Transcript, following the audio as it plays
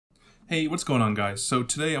Hey, what's going on, guys? So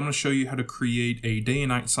today I'm going to show you how to create a day and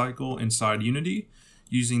night cycle inside Unity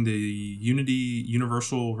using the Unity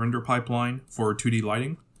Universal Render Pipeline for 2D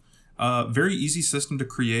lighting. Very easy system to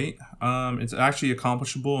create. It's actually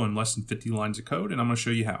accomplishable in less than 50 lines of code, and I'm going to show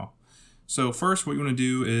you how. So first, what you want to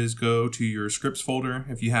do is go to your scripts folder,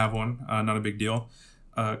 if you have one, not a big deal.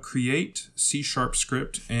 Create C#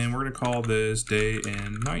 script, and we're going to call this day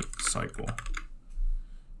and night cycle.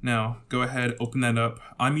 Now, go ahead, open that up.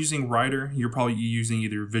 I'm using Writer. You're probably using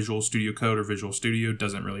either Visual Studio Code or Visual Studio.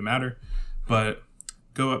 Doesn't really matter. But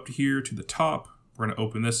go up here to the top. We're going to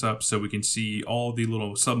open this up so we can see all the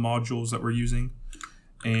little submodules that we're using.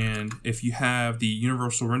 And if you have the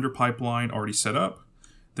Universal Render Pipeline already set up,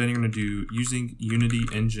 then you're going to do using Unity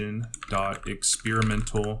Engine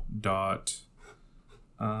 .experimental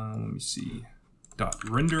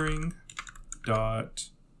 .rendering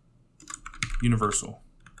 .universal.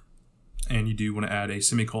 And you do want to add a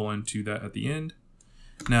semicolon to that at the end.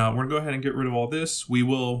 Now we're gonna go ahead and get rid of all this. We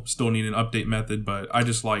will still need an update method, but I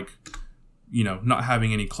just like, not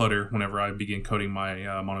having any clutter whenever I begin coding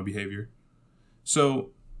my mono behavior.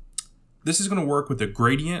 So this is gonna work with the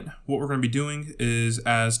gradient. What we're gonna be doing is,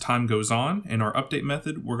 as time goes on in our update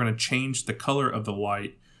method, we're gonna change the color of the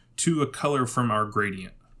light to a color from our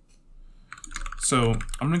gradient. So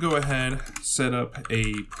I'm gonna go ahead, set up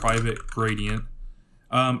a private gradient.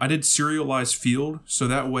 I did serialize field, so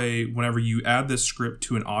that way whenever you add this script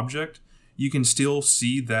to an object, you can still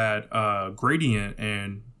see that gradient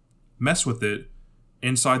and mess with it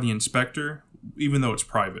inside the inspector, even though it's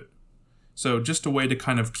private. So just a way to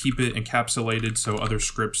kind of keep it encapsulated so other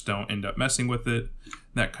scripts don't end up messing with it,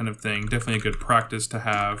 that kind of thing. Definitely a good practice to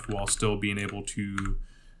have while still being able to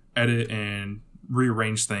edit and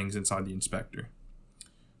rearrange things inside the inspector.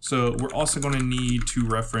 So we're also going to need to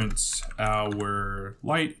reference our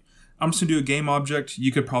light. I'm just going to do a game object.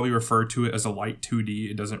 You could probably refer to it as a light 2D.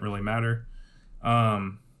 It doesn't really matter.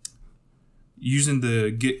 Using the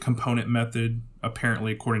get component method,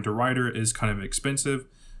 apparently according to Writer, is kind of expensive.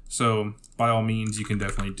 So by all means, you can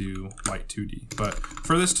definitely do light 2D. But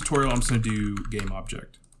for this tutorial, I'm just going to do game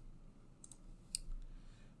object.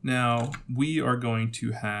 Now we are going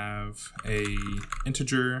to have a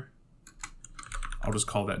integer. I'll just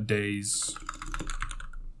call that days.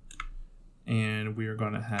 And we are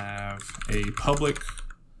going to have a public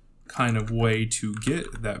kind of way to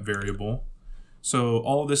get that variable. So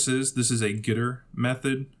all this is a getter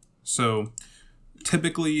method. So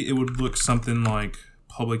typically it would look something like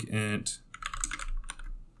public int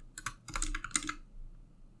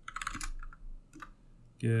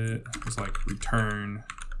get is like return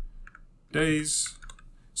days.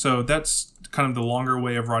 So that's kind of the longer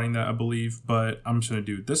way of writing that, I believe, but I'm just going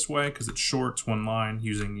to do it this way because it's short, it's one line,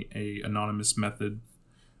 using a anonymous method,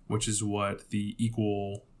 which is what the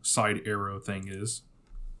equal side arrow thing is.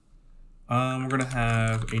 We're going to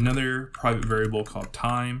have another private variable called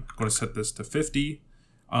time. I'm going to set this to 50.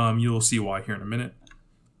 You'll see why here in a minute.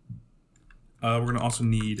 We're going to also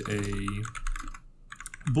need a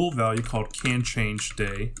bool value called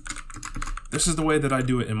canChangeDay. This is the way that I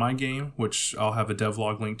do it in my game, which I'll have a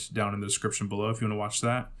devlog linked down in the description below if you want to watch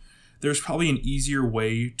that. There's probably an easier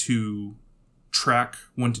way to track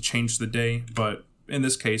when to change the day, but in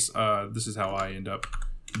this case, this is how I end up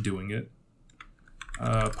doing it.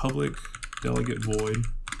 Public delegate void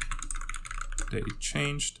day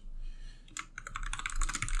changed.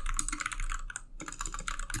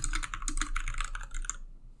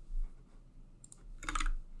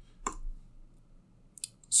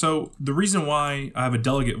 So the reason why I have a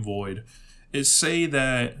delegate void is, say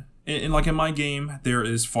that, like in my game, there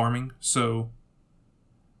is farming. So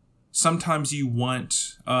sometimes you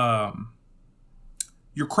want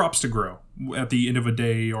your crops to grow at the end of a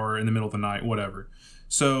day or in the middle of the night, whatever.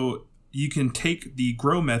 So you can take the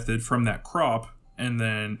grow method from that crop and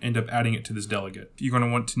then end up adding it to this delegate. You're going to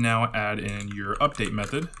want to now add in your update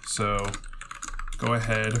method. So go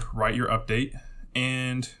ahead, write your update.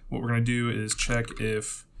 And what we're going to do is check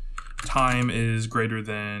if time is greater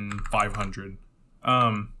than 500.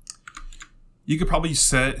 You could probably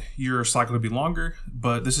set your cycle to be longer,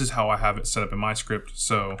 but this is how I have it set up in my script.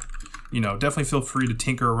 So, definitely feel free to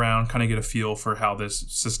tinker around, kind of get a feel for how this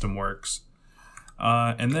system works.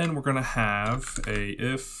 And then we're going to have a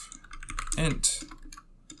if int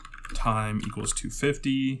time equals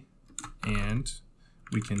 250, and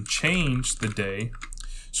we can change the day.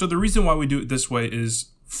 So the reason why we do it this way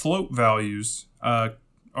is float values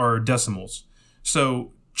are decimals.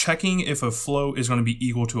 So checking if a float is going to be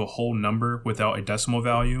equal to a whole number without a decimal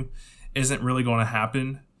value isn't really going to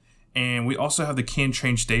happen. And we also have the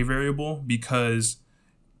canChangeDay variable because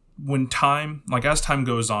when time, like as time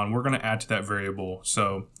goes on, we're going to add to that variable.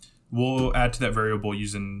 So we'll add to that variable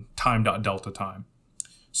using time.delta time.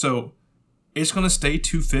 So it's going to stay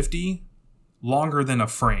 250 longer than a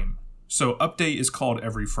frame. So update is called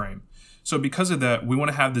every frame. So because of that, we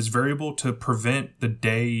want to have this variable to prevent the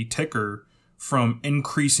day ticker from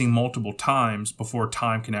increasing multiple times before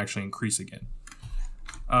time can actually increase again.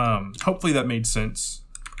 Hopefully that made sense.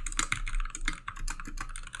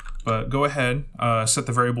 But go ahead, set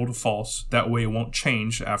the variable to false. That way it won't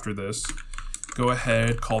change after this. Go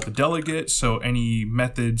ahead, call the delegate. So any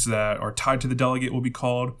methods that are tied to the delegate will be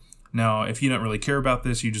called. Now, if you don't really care about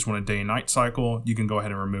this, you just want a day and night cycle, you can go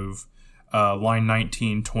ahead and remove line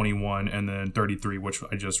 19, 21, and then 33, which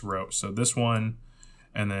I just wrote. So this one,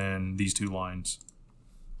 and then these two lines.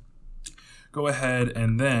 Go ahead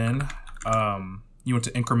and then you want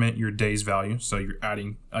to increment your day's value. So you're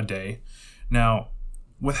adding a day. Now,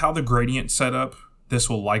 with how the gradient set up, this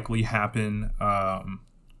will likely happen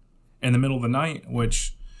in the middle of the night,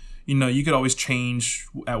 which, you know, you could always change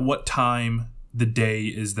at what time the day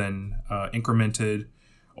is then incremented,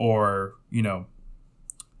 or, you know,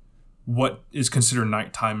 what is considered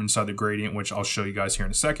nighttime inside the gradient, which I'll show you guys here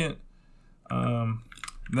in a second.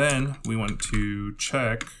 Then we want to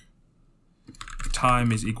check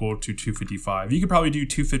time is equal to 255. You could probably do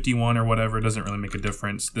 251 or whatever. It doesn't really make a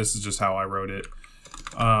difference. This is just how I wrote it.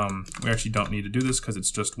 We actually don't need to do this because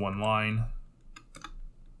it's just one line.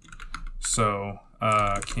 So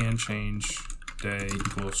can change day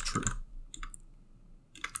equals true.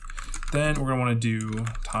 Then we're going to want to do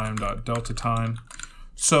time.delta time.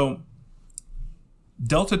 So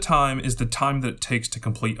delta time is the time that it takes to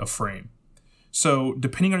complete a frame. So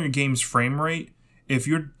depending on your game's frame rate, if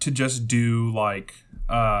you're to just do like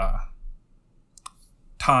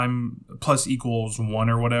time plus equals 1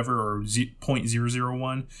 or whatever, or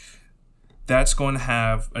 0.001, that's going to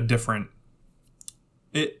have a different,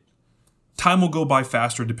 time will go by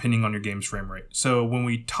faster depending on your game's frame rate. So when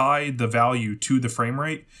we tie the value to the frame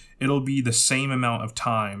rate, it'll be the same amount of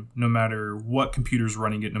time no matter what computer's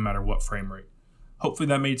running it, no matter what frame rate. Hopefully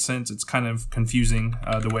that made sense. It's kind of confusing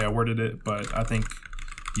the way I worded it, but I think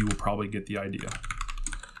you will probably get the idea.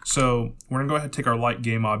 So we're gonna go ahead and take our light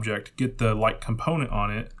game object, get the light component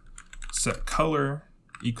on it, set color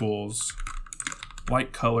equals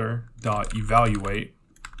light color dot evaluate.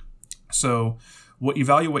 So what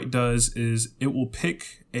evaluate does is it will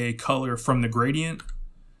pick a color from the gradient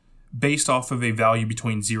based off of a value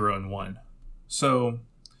between 0 and 1. So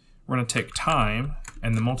we're going to take time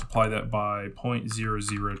and then multiply that by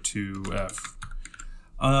 0.002f.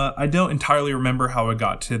 I don't entirely remember how I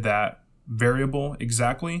got to that variable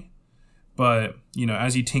exactly, but you know,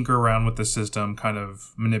 as you tinker around with the system, kind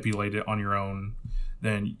of manipulate it on your own,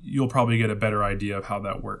 then you'll probably get a better idea of how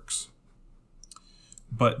that works.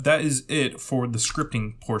 But that is it for the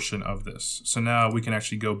scripting portion of this. So now we can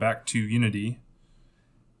actually go back to Unity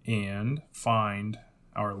and find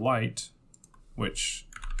our light, which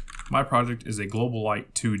my project is a global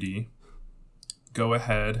light 2D. Go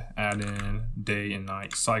ahead, add in day and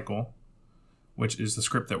night cycle, which is the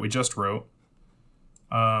script that we just wrote.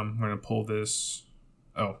 We're going to pull this,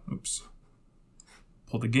 pull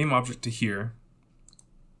the game object to here.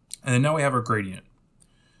 And then now we have our gradient.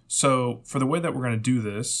 So for the way that we're going to do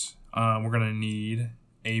this, we're going to need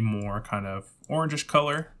a more kind of orangish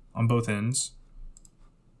color on both ends.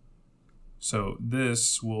 So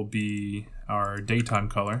this will be our daytime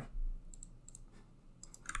color.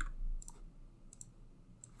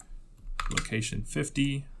 Location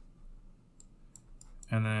 50.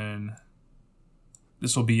 And then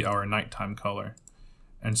this will be our nighttime color.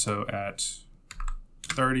 And so at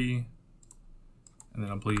 30, and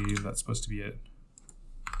then I believe that's supposed to be it.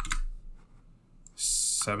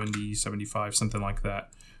 70, 75, something like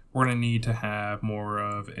that. We're going to need to have more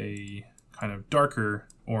of a kind of darker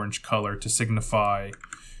orange color to signify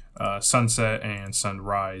sunset and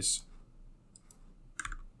sunrise.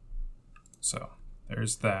 So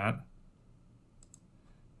there's that.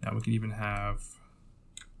 Now we can even have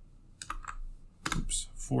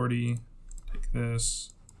 40, take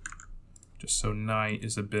this, just so night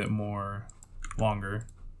is a bit more longer.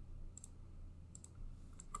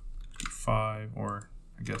 5, or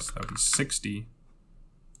I guess that would be 60.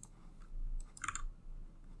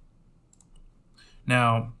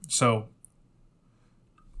 Now, so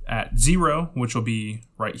at 0, which will be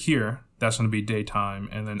right here, that's going to be daytime,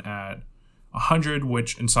 and then at 100,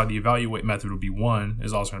 which inside the evaluate method would be 1,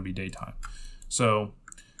 is also going to be daytime. So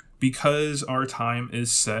because our time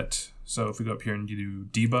is set, so if we go up here and do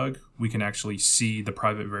debug, we can actually see the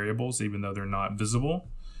private variables even though they're not visible.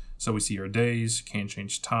 So we see our days, can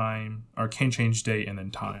change time, or can change day and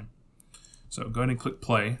then time. So go ahead and click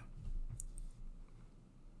play.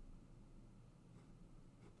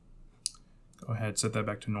 Go ahead, set that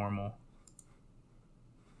back to normal.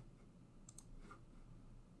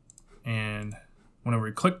 And whenever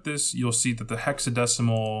we click this, you'll see that the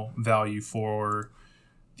hexadecimal value for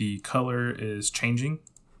the color is changing,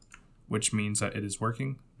 which means that it is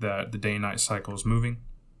working, that the day and night cycle is moving.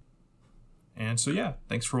 And so yeah,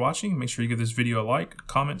 thanks for watching. Make sure you give this video a like,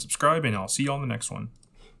 comment, subscribe, and I'll see you on the next one.